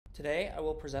Today, I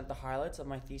will present the highlights of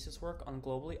my thesis work on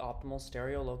globally optimal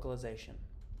stereolocalization.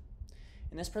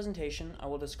 In this presentation, I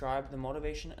will describe the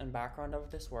motivation and background of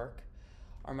this work,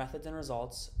 our methods and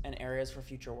results, and areas for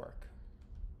future work.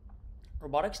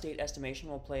 Robotic state estimation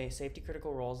will play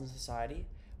safety-critical roles in society,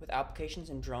 with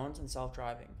applications in drones and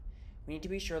self-driving. We need to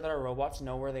be sure that our robots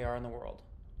know where they are in the world.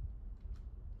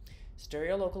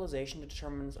 Stereolocalization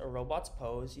determines a robot's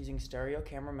pose using stereo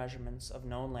camera measurements of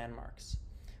known landmarks.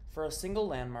 For a single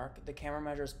landmark, the camera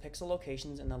measures pixel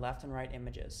locations in the left and right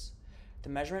images. The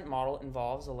measurement model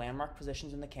involves the landmark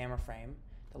positions in the camera frame,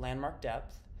 the landmark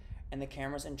depth, and the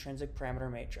camera's intrinsic parameter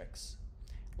matrix.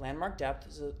 Landmark depth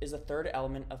is a third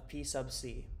element of P sub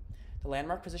C. The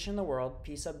landmark position in the world,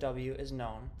 P sub W, is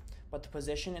known, but the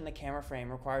position in the camera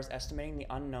frame requires estimating the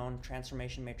unknown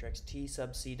transformation matrix, T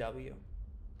sub CW.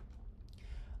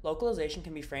 Localization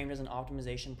can be framed as an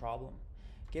optimization problem.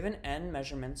 Given n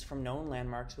measurements from known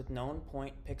landmarks with known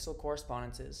point pixel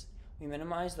correspondences, we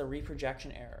minimize the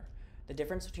reprojection error, the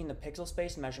difference between the pixel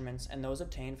space measurements and those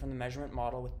obtained from the measurement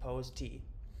model with pose t.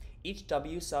 Each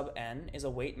w sub n is a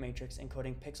weight matrix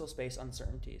encoding pixel space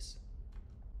uncertainties.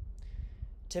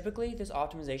 Typically, this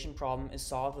optimization problem is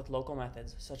solved with local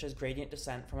methods, such as gradient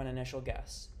descent from an initial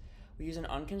guess. We use an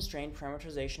unconstrained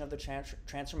parameterization of the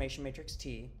transformation matrix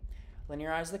t,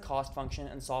 linearize the cost function,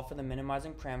 and solve for the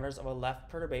minimizing parameters of a left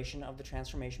perturbation of the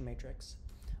transformation matrix.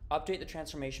 Update the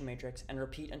transformation matrix and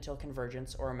repeat until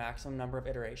convergence or a maximum number of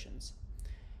iterations.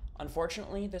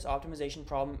 Unfortunately, this optimization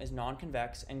problem is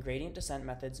non-convex and gradient descent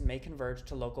methods may converge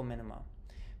to local minima.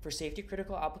 For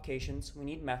safety-critical applications, we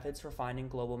need methods for finding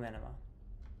global minima.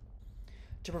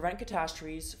 To prevent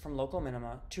catastrophes from local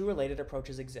minima, two related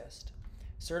approaches exist: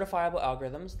 certifiable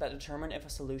algorithms that determine if a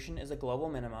solution is a global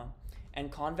minima, and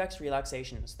convex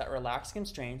relaxations that relax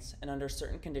constraints and under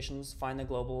certain conditions find the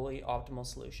globally optimal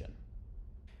solution.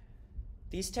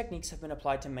 These techniques have been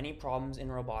applied to many problems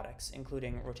in robotics,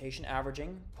 including rotation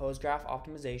averaging, pose graph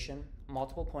optimization,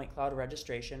 multiple point cloud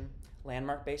registration,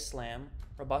 landmark-based SLAM,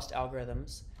 robust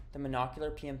algorithms, the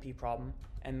monocular PMP problem,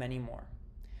 and many more.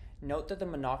 Note that the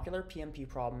monocular PMP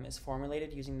problem is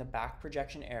formulated using the back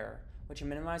projection error, which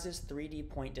minimizes 3D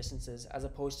point distances as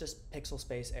opposed to pixel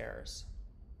space errors.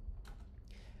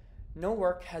 No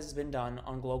work has been done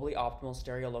on globally optimal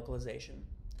stereolocalization.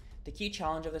 The key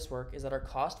challenge of this work is that our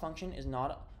cost function is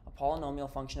not a polynomial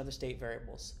function of the state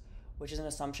variables, which is an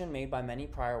assumption made by many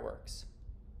prior works.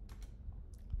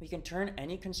 We can turn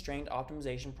any constrained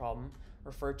optimization problem,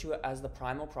 referred to as the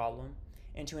primal problem,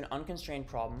 into an unconstrained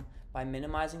problem by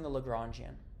minimizing the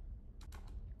Lagrangian.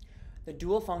 The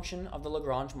dual function of the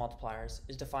Lagrange multipliers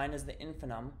is defined as the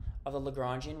infimum of the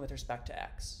Lagrangian with respect to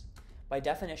x. By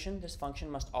definition, this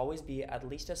function must always be at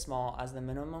least as small as the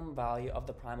minimum value of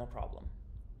the primal problem.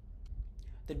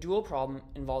 The dual problem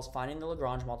involves finding the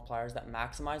Lagrange multipliers that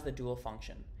maximize the dual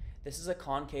function. This is a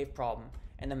concave problem,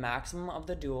 and the maximum of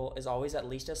the dual is always at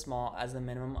least as small as the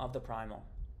minimum of the primal.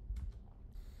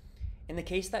 In the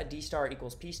case that d star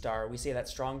equals p star, we say that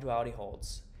strong duality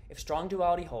holds. If strong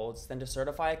duality holds, then to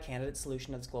certify a candidate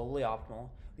solution that's globally optimal,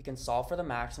 we can solve for the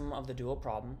maximum of the dual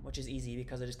problem, which is easy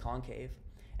because it is concave,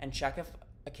 and check if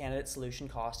a candidate solution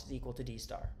cost is equal to d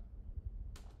star.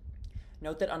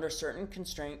 Note that under certain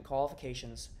constraint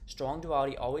qualifications, strong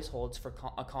duality always holds for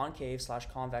a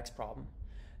concave/convex problem.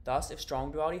 Thus, if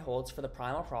strong duality holds for the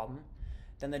primal problem,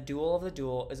 then the dual of the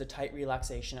dual is a tight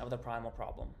relaxation of the primal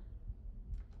problem.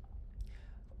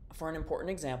 For an important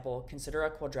example, consider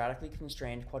a quadratically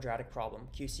constrained quadratic problem,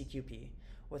 QCQP,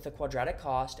 with a quadratic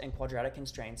cost and quadratic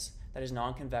constraints that is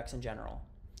non-convex in general.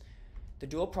 The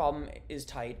dual problem is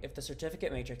tight if the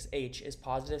certificate matrix H is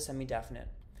positive semi-definite.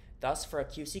 Thus, for a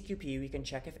QCQP, we can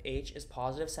check if H is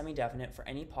positive semi-definite for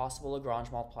any possible Lagrange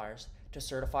multipliers to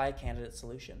certify a candidate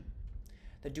solution.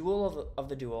 The dual of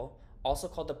the dual, also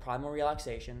called the primal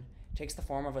relaxation, takes the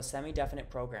form of a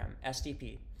semi-definite program,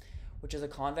 SDP, which is a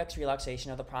convex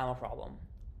relaxation of the primal problem.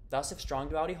 Thus, if strong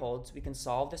duality holds, we can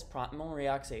solve this primal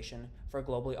relaxation for a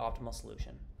globally optimal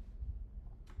solution.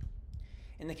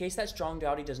 In the case that strong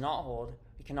duality does not hold,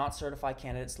 we cannot certify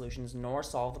candidate solutions nor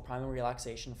solve the primal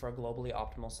relaxation for a globally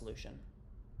optimal solution.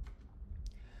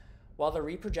 While the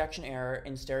reprojection error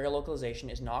in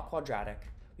stereolocalization is not quadratic,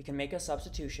 we can make a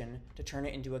substitution to turn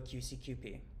it into a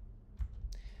QCQP.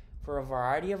 For a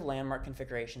variety of landmark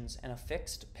configurations and a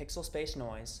fixed pixel space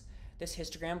noise, this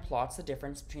histogram plots the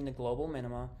difference between the global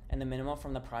minima and the minima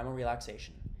from the primal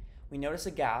relaxation. We notice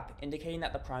a gap indicating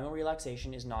that the primal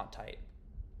relaxation is not tight.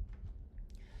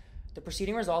 The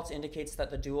preceding results indicates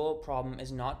that the dual problem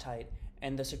is not tight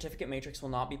and the certificate matrix will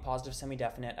not be positive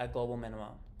semi-definite at global minima.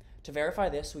 To verify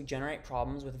this, we generate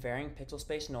problems with varying pixel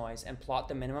space noise and plot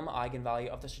the minimum eigenvalue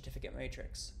of the certificate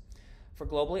matrix. For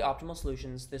globally optimal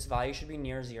solutions, this value should be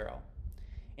near 0.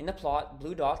 In the plot,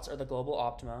 blue dots are the global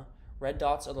optima, red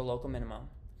dots are the local minima.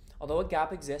 Although a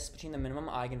gap exists between the minimum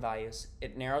eigenvalues,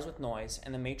 it narrows with noise,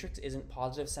 and the matrix isn't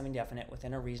positive semi-definite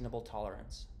within a reasonable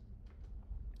tolerance.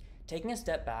 Taking a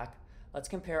step back, let's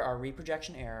compare our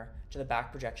reprojection error to the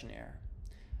back projection error.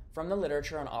 From the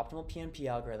literature on optimal PNP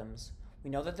algorithms, we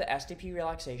know that the SDP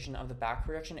relaxation of the back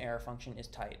projection error function is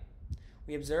tight.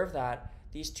 We observe that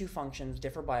these two functions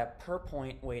differ by a per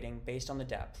point weighting based on the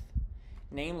depth.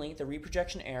 Namely, the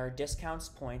reprojection error discounts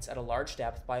points at a large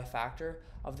depth by a factor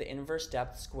of the inverse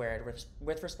depth squared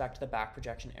with respect to the back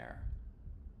projection error.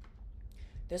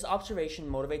 This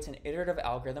observation motivates an iterative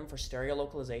algorithm for stereo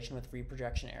localization with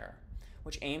reprojection error,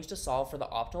 which aims to solve for the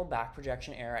optimal back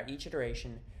projection error at each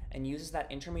iteration and uses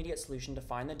that intermediate solution to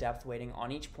find the depth weighting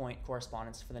on each point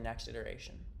correspondence for the next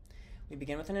iteration. We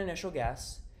begin with an initial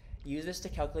guess, use this to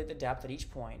calculate the depth at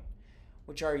each point,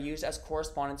 which are used as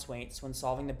correspondence weights when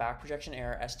solving the back projection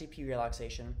error SDP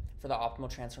relaxation for the optimal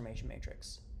transformation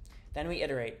matrix. Then we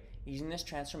iterate, using this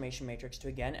transformation matrix to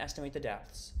again estimate the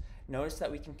depths. Notice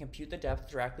that we can compute the depth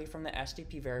directly from the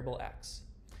SDP variable x.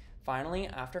 Finally,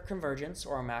 after convergence,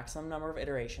 or a maximum number of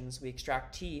iterations, we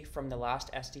extract t from the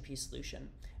last SDP solution,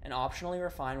 and optionally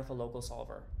refine with a local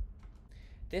solver.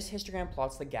 This histogram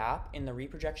plots the gap in the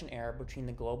reprojection error between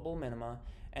the global minima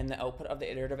and the output of the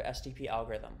iterative SDP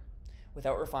algorithm,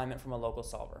 without refinement from a local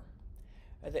solver.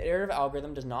 The iterative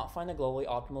algorithm does not find the globally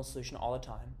optimal solution all the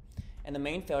time, and the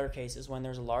main failure case is when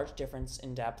there's a large difference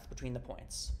in depth between the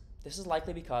points. This is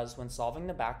likely because when solving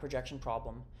the back projection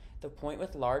problem, the point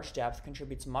with large depth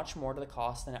contributes much more to the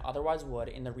cost than it otherwise would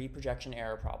in the reprojection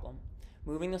error problem,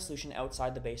 moving the solution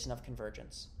outside the basin of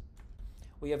convergence.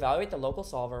 We evaluate the local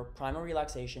solver, primal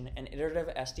relaxation, and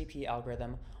iterative SDP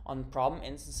algorithm on problem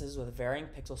instances with varying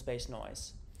pixel space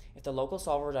noise. If the local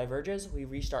solver diverges, we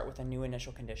restart with a new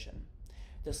initial condition.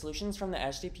 The solutions from the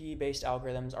SDP-based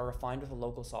algorithms are refined with a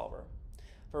local solver.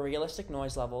 For realistic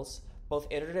noise levels, both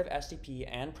iterative SDP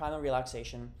and primal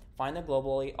relaxation find the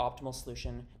globally optimal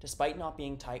solution despite not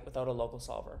being tight without a local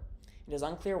solver. It is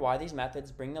unclear why these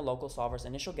methods bring the local solver's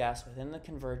initial guess within the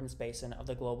convergence basin of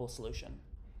the global solution.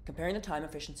 Comparing the time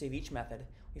efficiency of each method,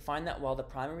 we find that while the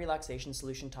primal relaxation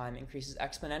solution time increases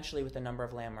exponentially with the number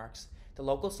of landmarks, the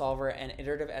local solver and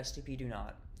iterative SDP do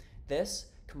not. This,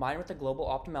 combined with the global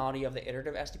optimality of the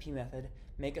iterative SDP method,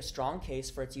 make a strong case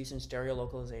for its use in stereo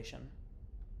localization.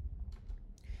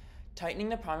 Tightening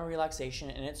the primal relaxation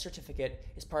in its certificate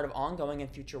is part of ongoing and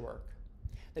future work.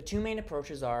 The two main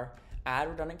approaches are add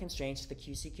redundant constraints to the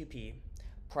QCQP.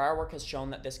 Prior work has shown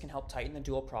that this can help tighten the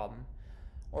dual problem,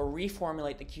 or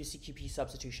reformulate the QCQP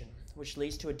substitution, which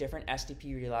leads to a different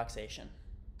SDP relaxation.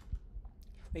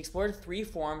 We explored 3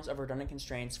 forms of redundant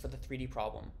constraints for the 3D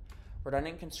problem.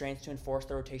 Redundant constraints to enforce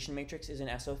the rotation matrix is in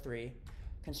SO3.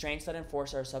 Constraints that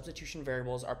enforce our substitution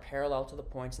variables are parallel to the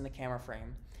points in the camera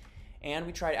frame. And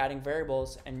we tried adding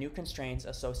variables and new constraints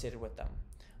associated with them.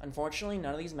 Unfortunately,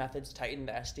 none of these methods tightened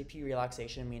the SDP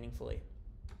relaxation meaningfully.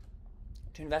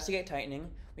 To investigate tightening,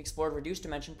 we explored reduced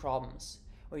dimension problems.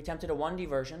 We attempted a 1D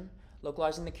version,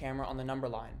 localizing the camera on the number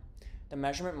line. The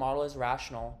measurement model is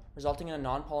rational, resulting in a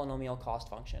non-polynomial cost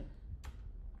function.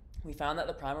 We found that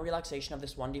the primal relaxation of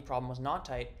this 1D problem was not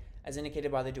tight, as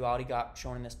indicated by the duality gap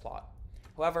shown in this plot.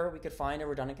 However, we could find a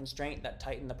redundant constraint that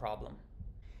tightened the problem.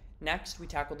 Next, we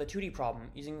tackled the 2D problem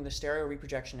using the stereo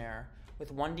reprojection error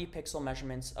with 1D pixel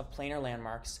measurements of planar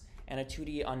landmarks and a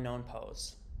 2D unknown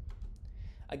pose.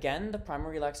 Again, the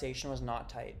primal relaxation was not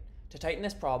tight. To tighten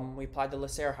this problem, we applied the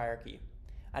Lasserre hierarchy.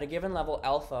 At a given level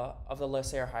alpha of the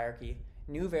Lasserre hierarchy,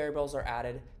 new variables are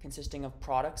added consisting of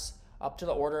products up to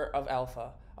the order of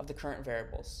alpha of the current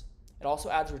variables. It also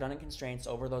adds redundant constraints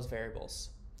over those variables.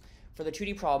 For the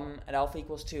 2D problem, at alpha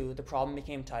equals 2, the problem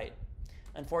became tight.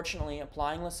 Unfortunately,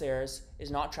 applying Lasserre's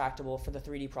is not tractable for the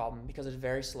 3D problem because it's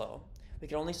very slow. We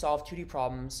can only solve 2D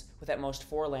problems with at most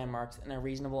 4 landmarks in a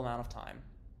reasonable amount of time.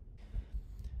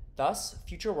 Thus,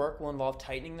 future work will involve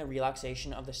tightening the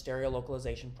relaxation of the stereo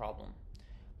localization problem.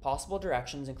 Possible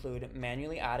directions include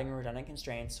manually adding redundant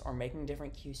constraints or making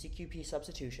different QCQP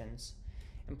substitutions,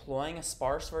 employing a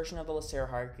sparse version of the Lasserre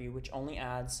hierarchy which only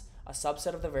adds a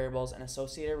subset of the variables and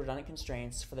associated redundant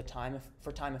constraints for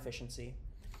time efficiency,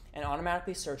 and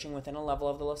automatically searching within a level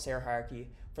of the Lasserre hierarchy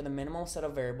for the minimal set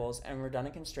of variables and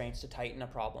redundant constraints to tighten a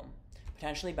problem,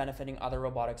 potentially benefiting other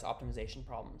robotics optimization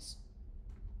problems.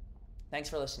 Thanks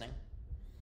for listening.